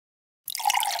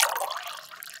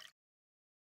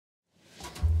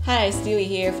Hi, Steely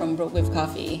here from Broke with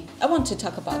Coffee. I want to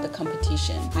talk about the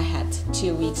competition I had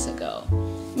 2 weeks ago.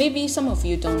 Maybe some of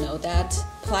you don't know that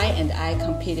Ply and I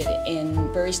competed in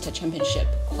Barista Championship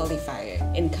qualifier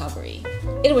in Calgary.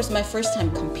 It was my first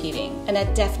time competing, and I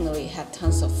definitely had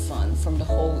tons of fun from the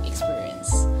whole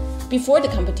experience. Before the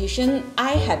competition,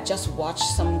 I had just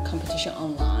watched some competition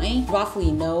online, roughly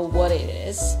know what it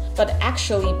is, but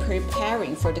actually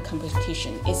preparing for the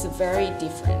competition is very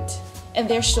different. And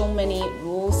there's so many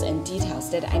rules and details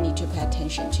that I need to pay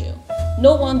attention to.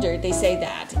 No wonder they say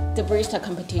that the barista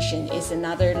competition is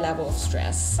another level of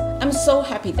stress. I'm so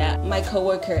happy that my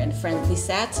coworker and friend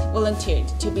Lisette volunteered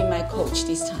to be my coach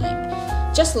this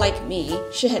time. Just like me,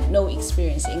 she had no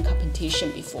experience in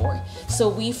competition before, so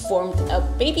we formed a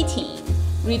baby team.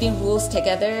 Reading rules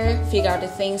together, figure out the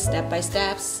things step by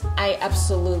steps. I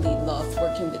absolutely loved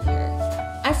working with her.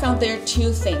 I found there are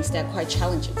two things that are quite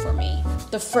challenging for me.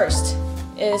 The first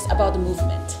is about the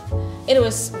movement. It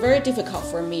was very difficult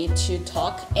for me to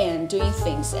talk and doing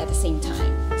things at the same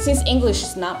time. Since English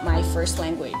is not my first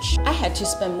language, I had to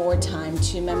spend more time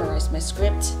to memorize my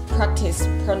script, practice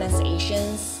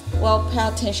pronunciations, pay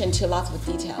attention to lots of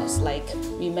details like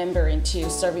remembering to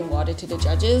serving water to the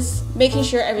judges, making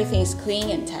sure everything is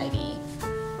clean and tidy.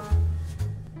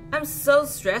 I'm so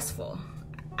stressful.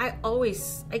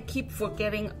 I keep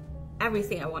forgetting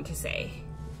everything I want to say.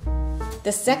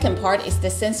 The second part is the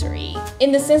sensory.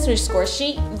 In the sensory score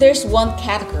sheet, there's one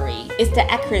category. It's the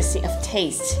accuracy of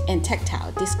taste and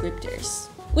tactile descriptors,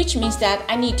 which means that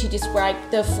I need to describe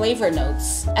the flavor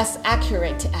notes as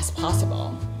accurate as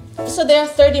possible. So there are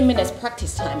 30 minutes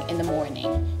practice time in the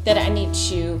morning that I need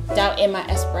to dial in my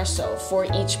espresso for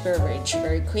each beverage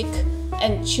very quick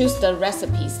and choose the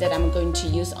recipes that I'm going to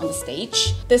use on the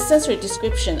stage. The sensory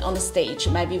description on the stage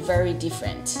might be very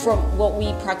different from what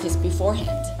we practiced beforehand.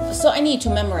 So I need to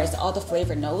memorize all the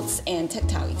flavor notes and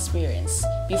tactile experience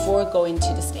before going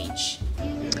to the stage.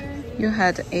 You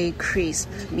had a crisp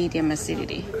medium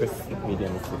acidity. Crisp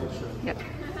medium acidity. Yep.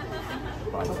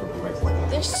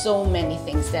 There's so many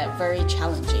things that are very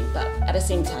challenging, but at the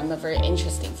same time are very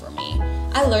interesting for me.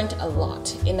 I learned a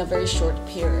lot in a very short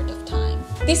period of time.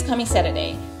 This coming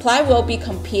Saturday, Ply will be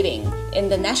competing in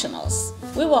the Nationals.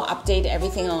 We will update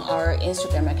everything on our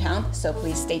Instagram account, so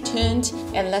please stay tuned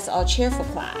and let's all cheer for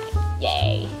Ply.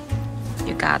 Yay!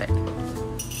 You got it.